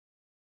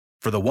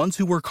For the ones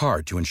who work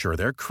hard to ensure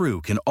their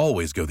crew can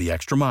always go the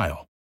extra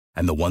mile,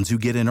 and the ones who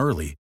get in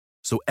early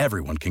so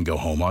everyone can go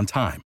home on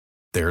time,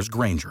 there's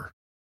Grainger,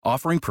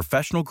 offering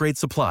professional-grade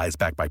supplies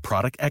backed by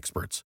product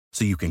experts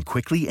so you can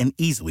quickly and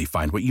easily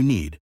find what you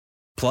need.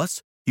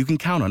 Plus, you can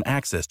count on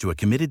access to a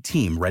committed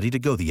team ready to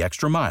go the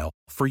extra mile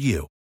for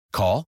you.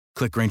 Call,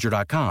 click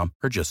Grainger.com,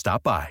 or just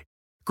stop by.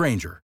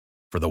 Grainger,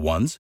 for the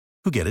ones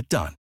who get it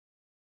done.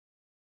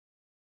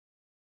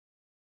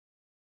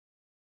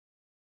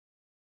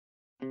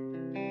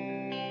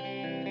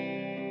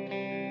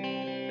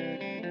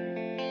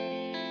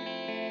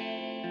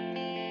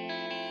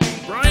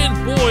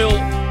 Brian Boyle,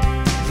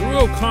 Drew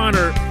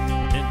O'Connor,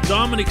 and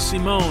Dominic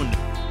Simone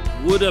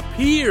would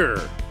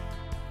appear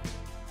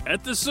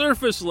at the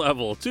surface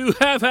level to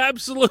have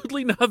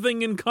absolutely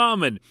nothing in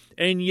common,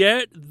 and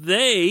yet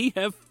they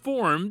have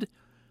formed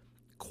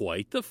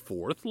quite the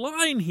fourth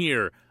line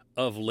here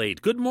of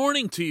late. Good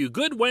morning to you.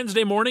 Good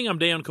Wednesday morning. I'm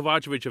Dejan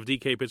Kovacevic of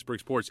DK Pittsburgh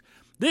Sports.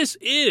 This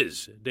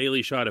is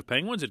Daily Shot of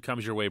Penguins. It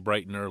comes your way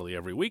bright and early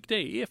every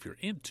weekday if you're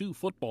into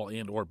football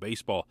and or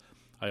baseball.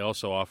 I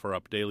also offer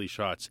up daily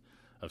shots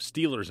of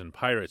Steelers and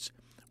Pirates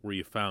where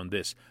you found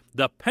this.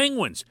 The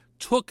Penguins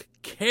took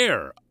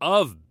care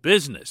of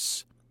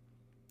business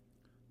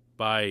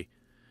by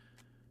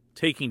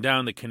taking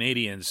down the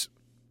Canadiens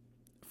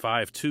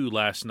 5-2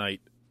 last night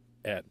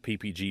at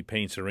PPG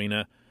Paints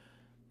Arena.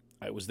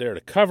 I was there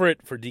to cover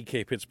it for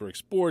DK Pittsburgh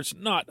Sports.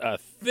 Not a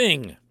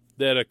thing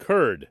that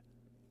occurred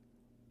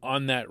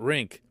on that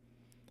rink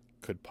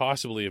could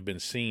possibly have been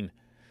seen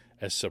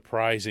as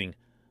surprising,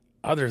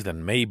 other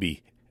than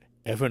maybe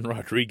Evan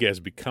Rodriguez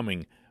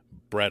becoming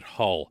Brett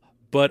Hull.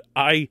 But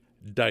I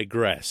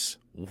digress.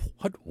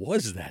 What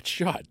was that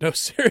shot? No,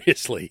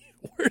 seriously,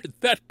 where did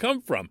that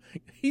come from?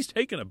 He's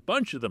taken a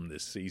bunch of them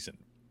this season.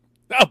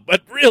 No,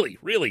 but really.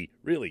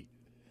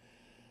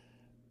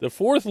 The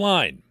fourth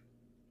line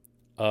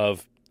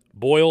of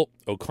Boyle,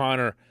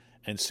 O'Connor,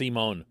 and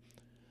Simone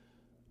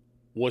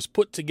was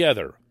put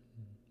together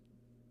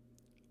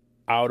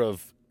out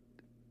of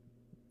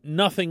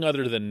nothing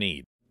other than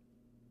need.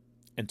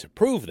 And to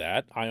prove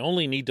that, I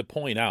only need to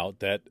point out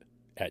that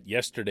at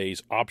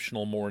yesterday's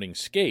optional morning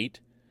skate,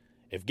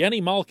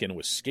 Evgeny Malkin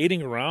was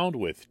skating around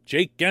with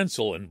Jake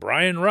Gensel and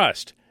Brian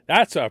Rust.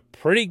 That's a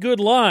pretty good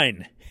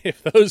line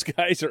if those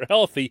guys are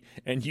healthy,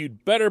 and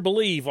you'd better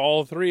believe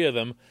all three of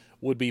them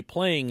would be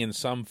playing in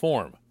some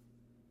form.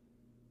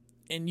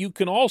 And you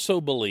can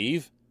also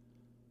believe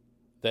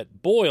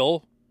that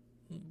Boyle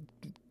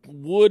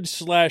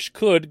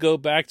would/could go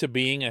back to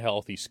being a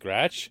healthy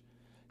scratch.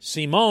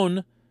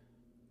 Simone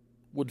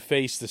would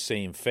face the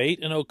same fate,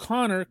 and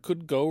O'Connor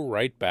could go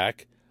right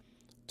back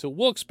to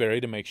Wilkes-Barre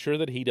to make sure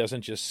that he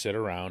doesn't just sit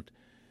around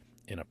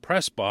in a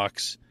press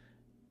box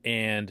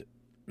and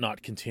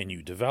not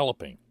continue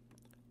developing.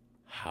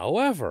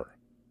 However,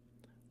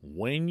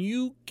 when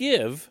you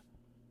give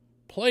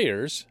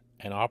players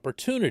an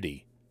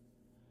opportunity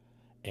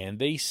and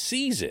they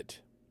seize it,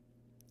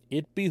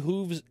 it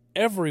behooves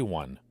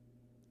everyone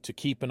to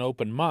keep an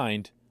open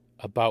mind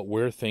about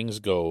where things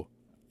go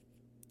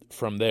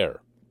from there.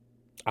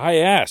 I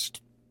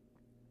asked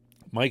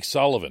Mike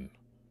Sullivan,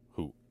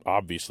 who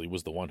obviously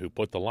was the one who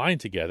put the line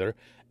together,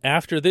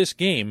 after this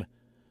game,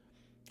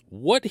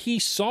 what he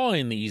saw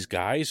in these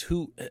guys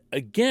who,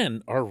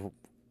 again, are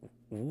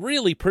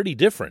really pretty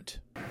different.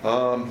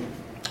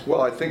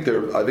 Well, I think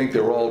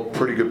they're all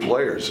pretty good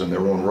players in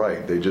their own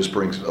right. They just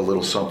bring a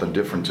little something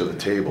different to the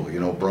table. You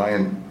know,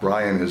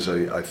 Brian is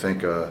I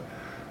think a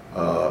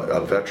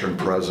veteran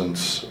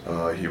presence.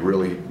 He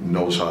really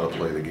knows how to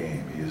play the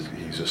game.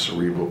 He's a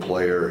cerebral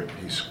player.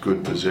 He's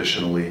good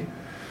positionally,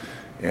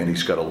 and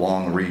he's got a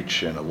long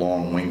reach and a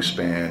long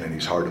wingspan, and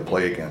he's hard to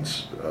play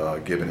against,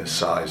 given his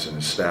size and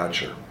his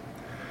stature.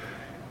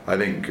 I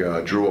think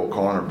Drew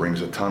O'Connor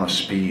brings a ton of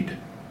speed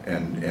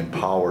and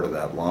power to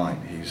that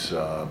line. He's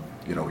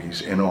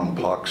in on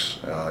pucks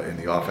in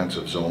the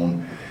offensive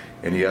zone,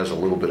 and he has a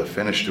little bit of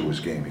finish to his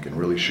game. He can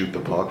really shoot the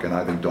puck, and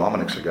I think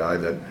Dominic's a guy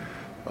that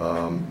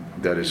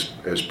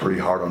is pretty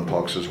hard on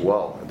pucks as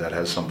well, that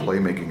has some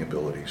playmaking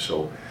ability.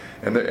 So,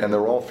 and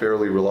they're all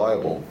fairly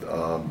reliable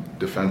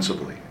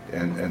defensively,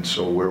 and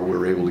so where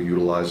we're able to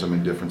utilize them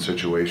in different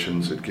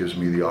situations, it gives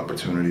me the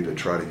opportunity to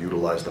try to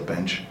utilize the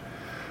bench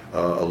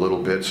a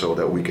little bit so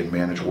that we can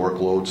manage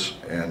workloads,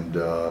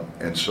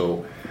 and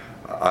so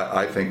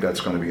I think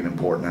that's going to be an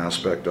important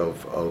aspect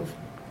of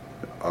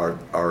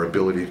our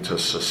ability to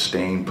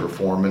sustain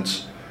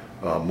performance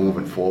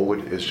moving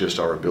forward, is just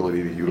our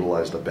ability to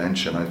utilize the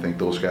bench, and I think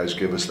those guys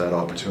give us that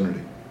opportunity.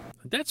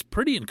 That's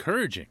pretty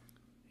encouraging,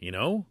 you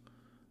know,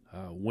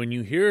 when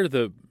you hear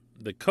the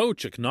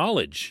coach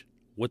acknowledge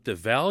what the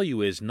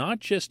value is, not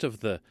just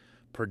of the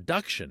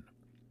production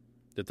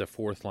that the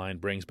fourth line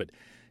brings, but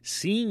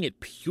seeing it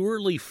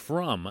purely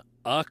from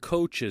a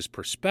coach's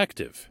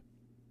perspective,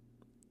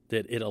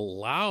 that it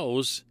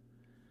allows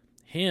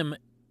him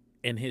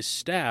and his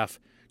staff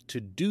to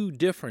do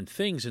different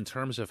things in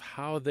terms of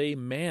how they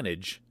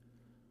manage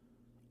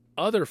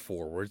other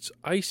forwards'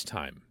 ice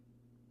time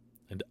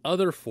and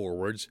other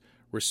forwards'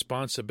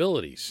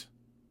 responsibilities.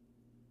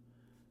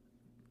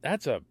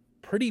 That's a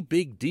pretty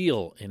big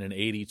deal in an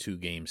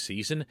 82-game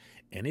season,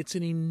 and it's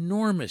an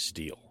enormous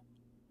deal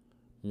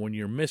when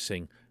you're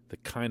missing the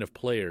kind of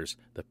players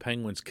the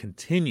Penguins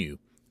continue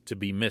to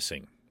be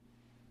missing.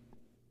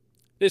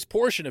 This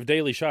portion of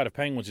Daily Shot of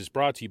Penguins is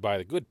brought to you by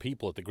the good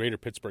people at the Greater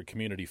Pittsburgh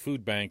Community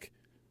Food Bank,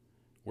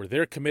 where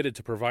they're committed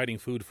to providing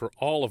food for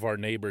all of our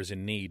neighbors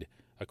in need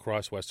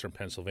across Western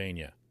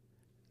Pennsylvania.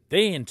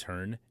 They, in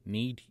turn,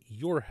 need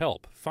your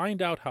help.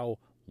 Find out how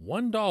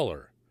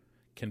 $1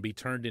 can be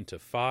turned into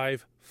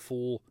 5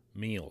 full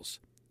meals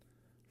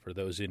for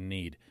those in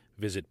need.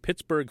 Visit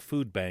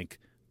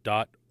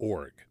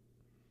pittsburghfoodbank.org.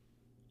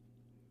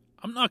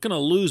 I'm not going to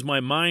lose my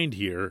mind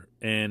here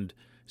and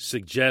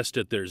suggest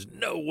that there's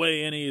no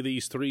way any of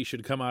these three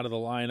should come out of the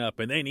lineup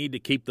and they need to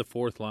keep the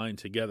fourth line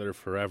together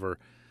forever.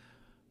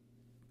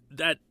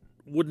 That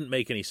wouldn't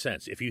make any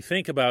sense. If you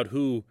think about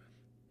who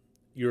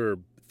your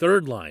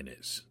third line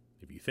is,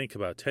 if you think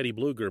about Teddy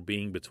Bluger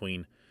being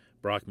between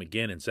Brock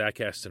McGinn and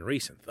Zach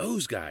Aston-Reese,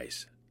 those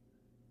guys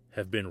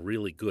have been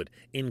really good,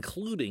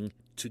 including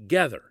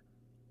together.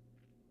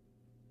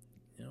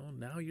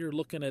 Now you're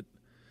looking at,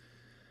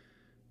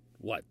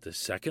 the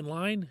second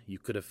line? You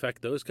could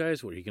affect those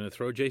guys. What, are you going to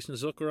throw Jason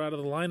Zucker out of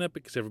the lineup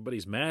because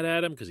everybody's mad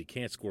at him because he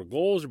can't score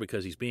goals or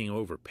because he's being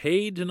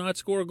overpaid to not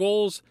score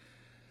goals?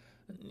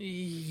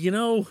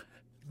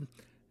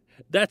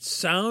 That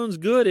sounds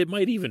good. It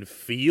might even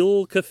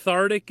feel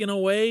cathartic in a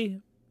way,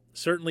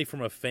 certainly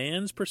from a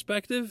fan's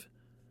perspective.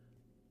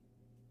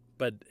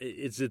 But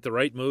is it the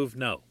right move?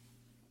 No.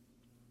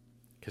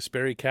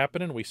 Kasperi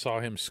Kapanen, we saw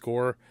him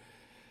score,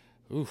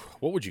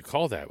 what would you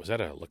call that? Was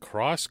that a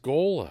lacrosse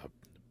goal? A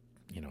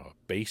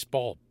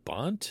baseball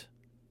bunt?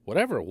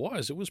 Whatever it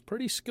was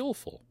pretty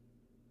skillful.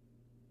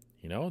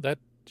 That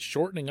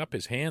shortening up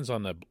his hands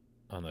on the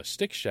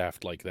stick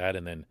shaft like that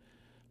and then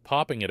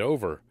popping it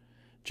over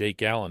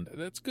Jake Allen,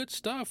 that's good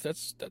stuff.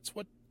 That's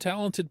what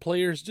talented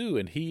players do,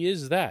 and he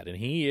is that, and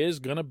he is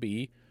going to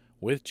be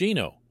with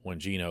Gino when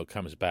Gino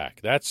comes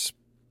back. That's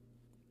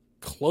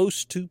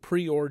close to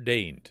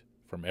preordained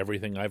from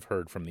everything I've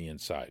heard from the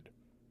inside.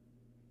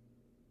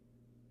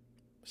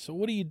 So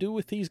what do you do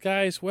with these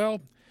guys?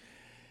 Well,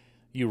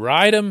 you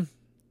ride them,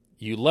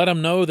 you let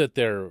them know that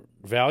they're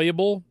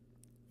valuable,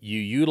 you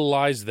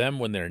utilize them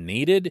when they're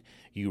needed,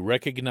 you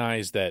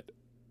recognize that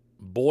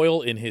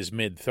Boyle in his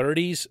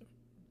mid-30s,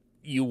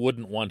 you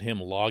wouldn't want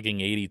him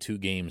logging 82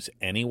 games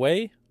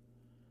anyway.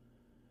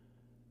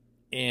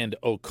 And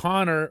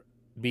O'Connor,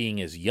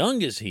 being as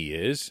young as he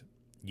is,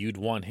 you'd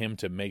want him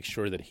to make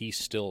sure that he's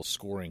still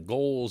scoring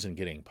goals and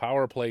getting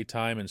power play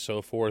time and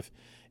so forth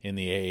in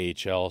the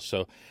AHL.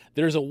 So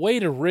there's a way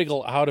to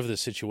wriggle out of the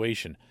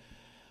situation.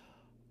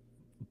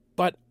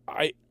 But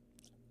I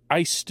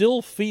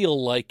still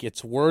feel like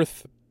it's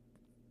worth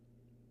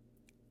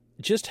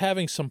just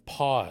having some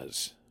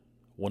pause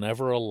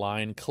whenever a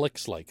line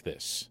clicks like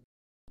this,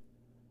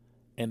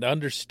 and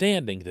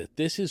understanding that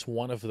this is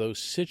one of those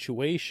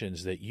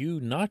situations that you,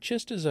 not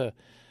just as a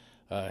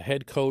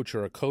head coach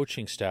or a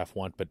coaching staff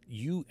want, but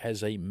you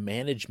as a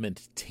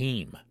management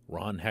team,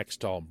 Ron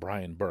Hextall,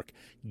 Brian Burke,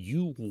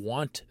 you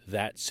want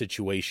that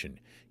situation.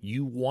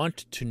 You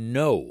want to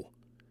know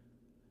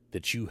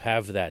that you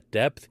have that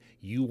depth.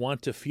 You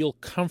want to feel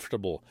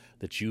comfortable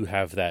that you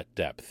have that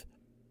depth.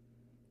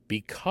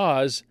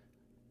 Because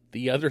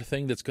the other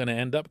thing that's going to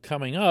end up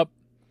coming up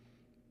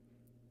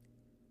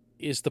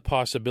is the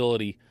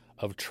possibility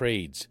of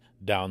trades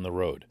down the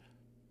road.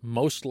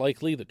 Most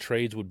likely the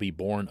trades would be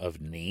born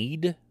of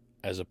need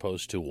as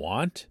opposed to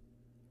want.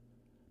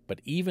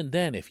 But even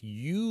then, if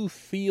you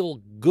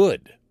feel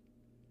good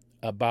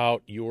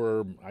about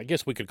your, I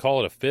guess we could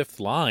call it a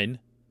fifth line,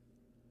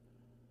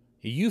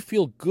 you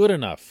feel good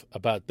enough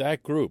about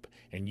that group,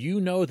 and you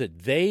know that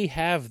they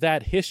have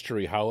that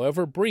history,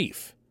 however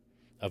brief,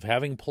 of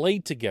having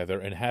played together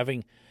and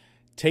having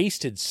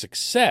tasted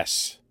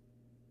success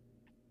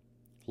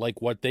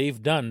like what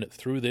they've done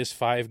through this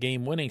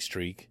 5-game winning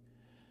streak,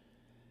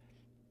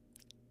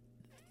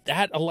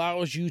 that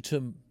allows you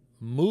to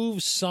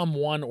move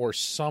someone or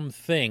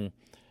something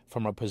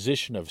from a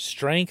position of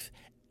strength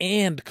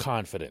and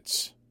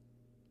confidence.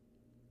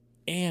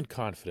 And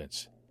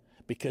confidence.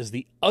 Because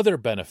the other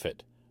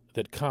benefit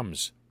that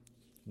comes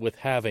with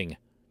having,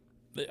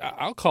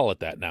 I'll call it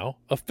that now,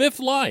 a fifth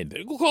line.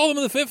 We'll call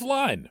them the fifth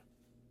line.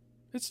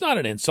 It's not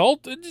an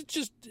insult.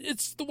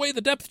 It's the way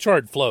the depth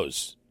chart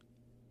flows.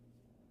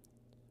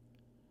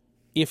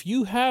 If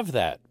you have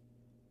that,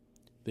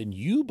 then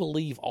you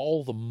believe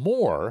all the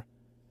more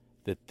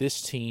that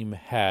this team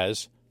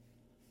has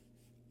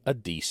a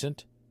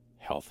decent,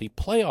 healthy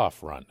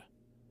playoff run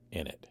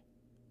in it.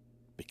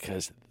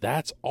 Because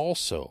that's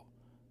also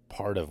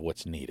part of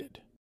what's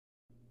needed.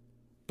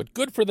 But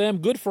good for them,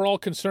 good for all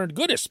concerned,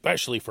 good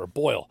especially for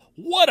Boyle.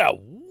 What a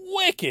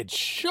wicked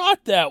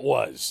shot that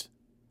was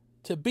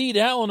to beat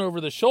Allen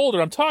over the shoulder.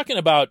 I'm talking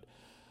about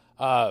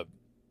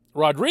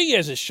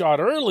Rodriguez's shot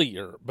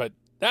earlier, but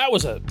that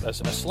was a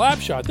slap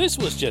shot. This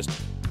was just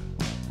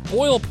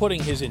Boyle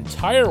putting his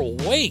entire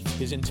weight,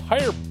 his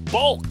entire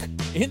bulk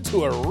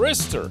into a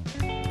wrister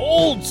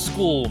old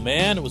school,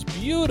 man. It was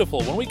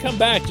beautiful. When we come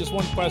back, just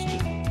one question.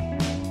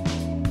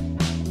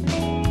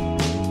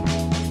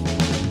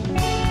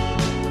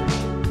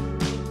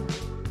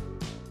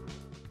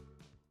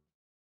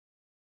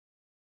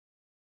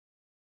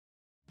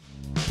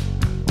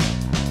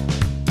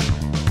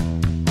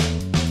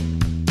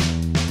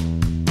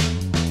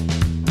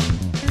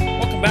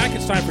 Welcome back.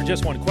 It's time for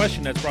Just One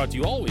Question. That's brought to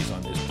you always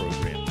on this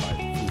program by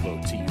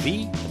Fubo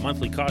TV. The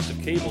monthly cost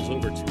of cable is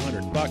over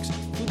 $200.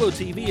 Fubo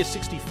TV is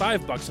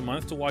 $65 a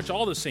month to watch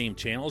all the same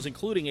channels,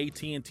 including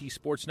AT&T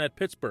Sportsnet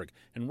Pittsburgh.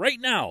 And right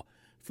now,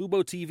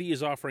 Fubo TV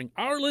is offering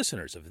our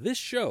listeners of this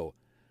show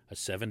a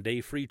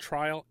 7-day free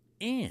trial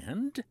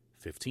and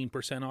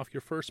 15% off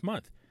your first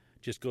month.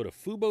 Just go to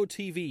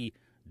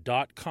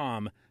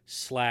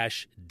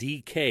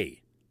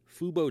FuboTV.com/DK.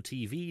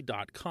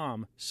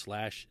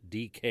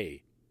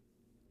 FuboTV.com/DK.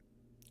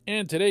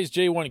 And today's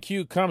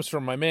J1Q comes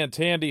from my man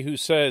Tandy, who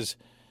says,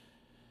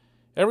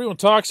 everyone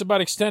talks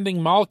about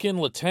extending Malkin,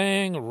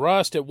 Letang,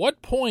 Rust. At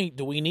what point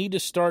do we need to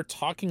start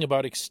talking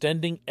about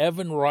extending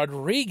Evan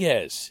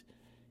Rodriguez?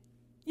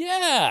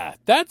 Yeah,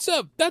 that's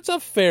a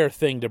fair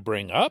thing to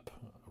bring up.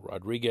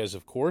 Rodriguez,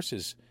 of course,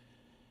 is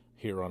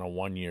here on a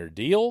 1-year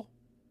deal,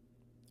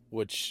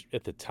 which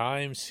at the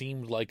time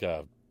seemed like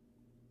a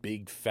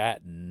big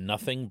fat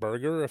nothing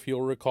burger, if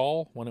you'll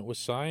recall, when it was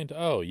signed.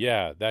 Oh,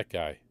 yeah, that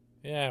guy.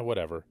 Yeah,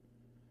 whatever.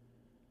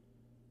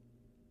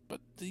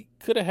 But he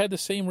could have had the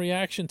same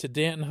reaction to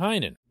Danton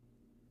Heinen.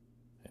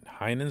 And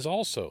Heinen's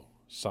also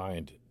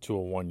signed to a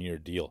 1-year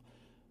deal.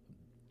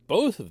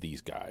 Both of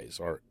these guys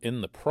are in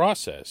the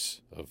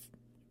process of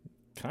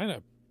kind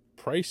of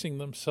pricing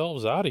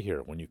themselves out of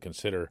here when you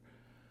consider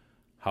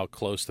how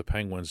close the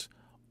Penguins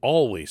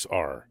always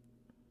are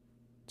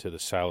to the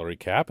salary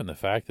cap and the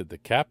fact that the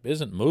cap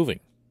isn't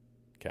moving.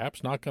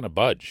 Cap's not going to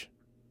budge.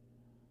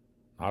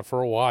 Not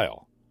for a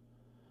while.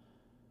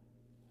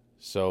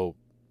 So,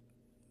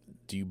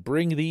 do you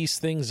bring these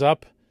things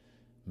up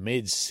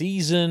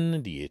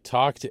mid-season? Do you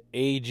talk to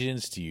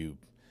agents? Do you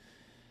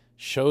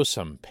show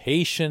some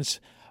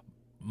patience?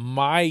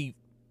 My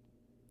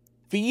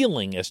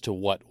feeling as to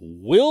what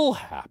will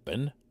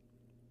happen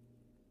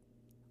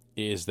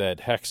is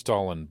that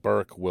Hextall and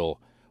Burke will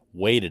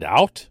wait it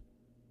out,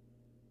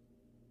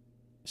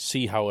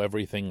 see how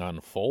everything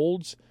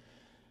unfolds,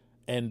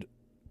 and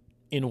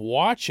in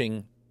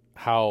watching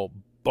how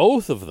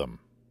both of them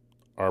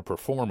are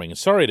performing.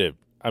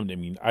 I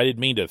didn't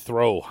mean to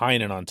throw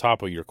Heinen on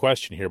top of your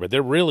question here, but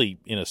they're really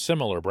in a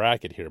similar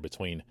bracket here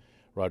between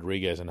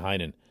Rodriguez and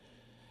Heinen.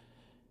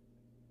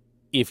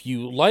 If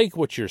you like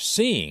what you're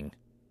seeing,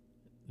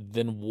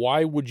 then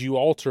why would you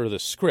alter the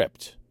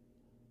script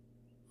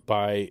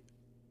by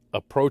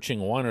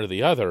approaching one or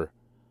the other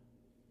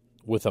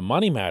with a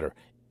money matter?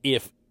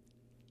 If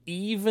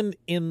even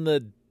in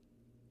the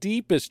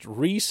deepest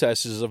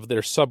recesses of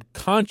their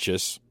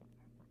subconscious,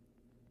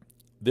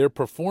 they're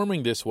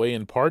performing this way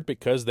in part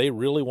because they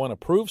really want to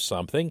prove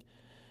something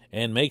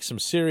and make some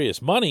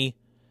serious money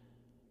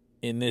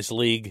in this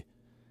league,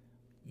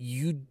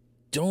 you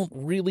don't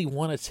really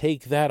want to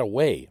take that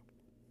away.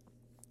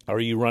 Are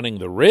you running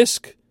the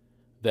risk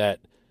that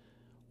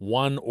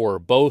one or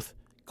both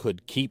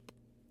could keep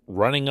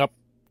running up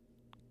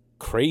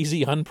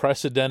crazy,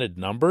 unprecedented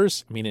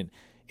numbers? I mean,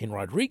 in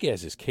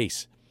Rodriguez's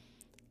case,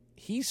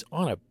 he's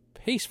on a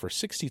pace for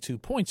 62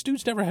 points.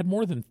 Dude's never had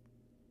more than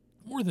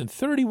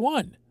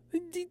 31.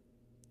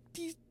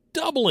 He's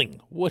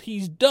doubling what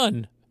he's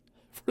done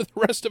for the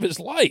rest of his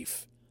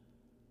life.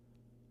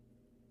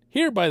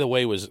 Here, by the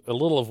way, was a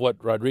little of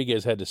what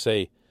Rodriguez had to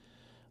say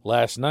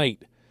last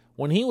night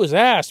when he was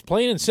asked,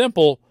 plain and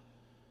simple,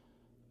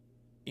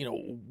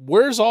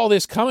 where's all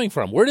this coming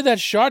from? Where did that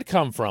shot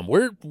come from?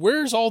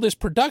 Where's all this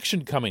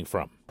production coming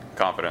from?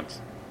 Confidence.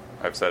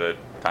 I've said it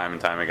time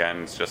and time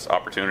again. It's just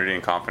opportunity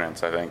and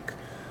confidence. I think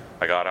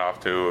I got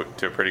off to a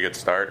pretty good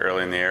start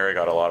early in the year. I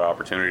got a lot of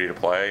opportunity to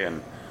play,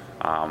 and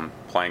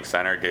playing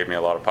center gave me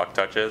a lot of puck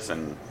touches.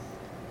 And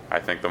I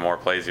think the more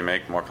plays you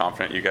make, the more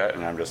confident you get.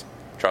 And I'm just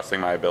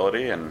trusting my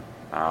ability, and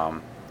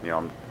I'm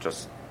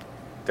just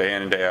day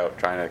in and day out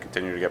trying to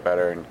continue to get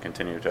better and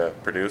continue to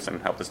produce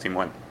and help this team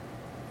win.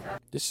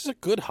 This is a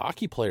good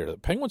hockey player. The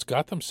Penguins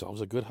got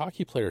themselves a good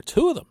hockey player.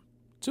 Two of them.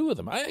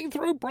 I can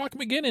throw Brock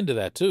McGinn into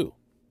that too.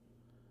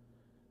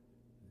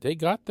 They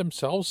got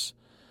themselves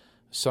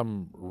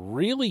some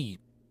really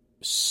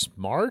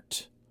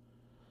smart,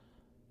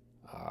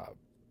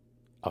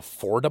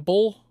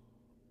 affordable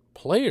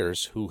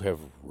players who have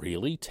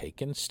really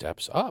taken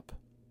steps up.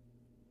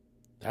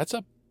 That's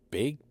a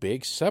big,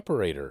 big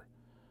separator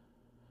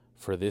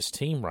for this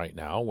team right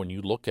now when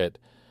you look at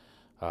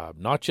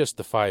not just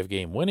the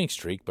 5-game winning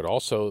streak, but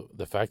also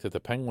the fact that the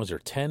Penguins are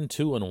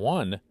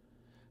 10-2-1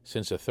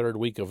 since the third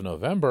week of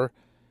November,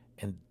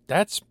 and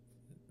that's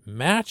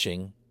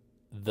matching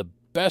the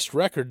best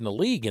record in the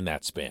league in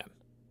that span.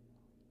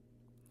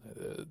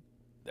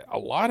 A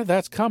lot of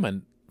that's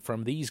coming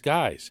from these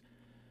guys,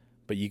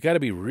 but you got to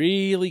be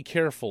really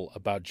careful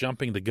about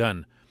jumping the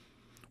gun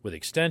with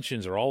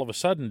extensions or all of a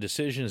sudden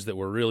decisions that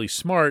were really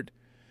smart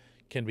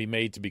can be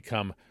made to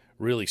become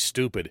really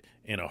stupid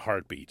in a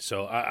heartbeat.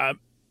 So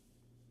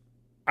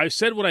I've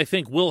said what I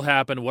think will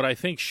happen. What I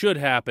think should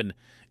happen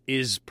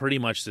is pretty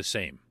much the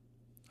same.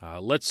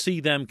 Let's see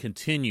them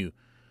continue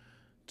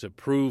to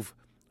prove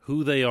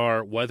who they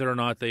are, whether or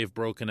not they've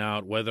broken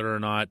out, whether or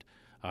not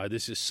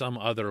this is some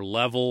other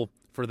level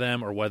for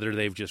them, or whether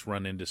they've just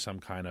run into some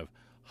kind of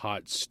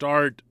hot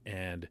start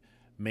and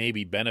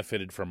maybe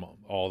benefited from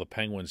all the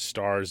Penguins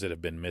stars that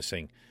have been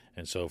missing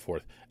and so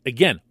forth.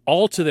 Again,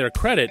 all to their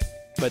credit,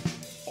 but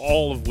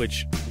all of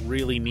which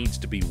really needs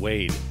to be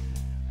weighed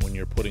when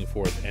you're putting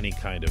forth any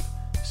kind of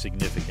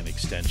significant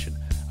extension.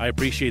 I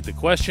appreciate the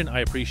question.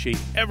 I appreciate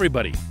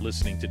everybody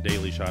listening to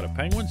Daily Shot of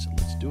Penguins.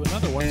 Let's do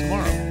another one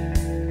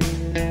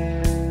tomorrow.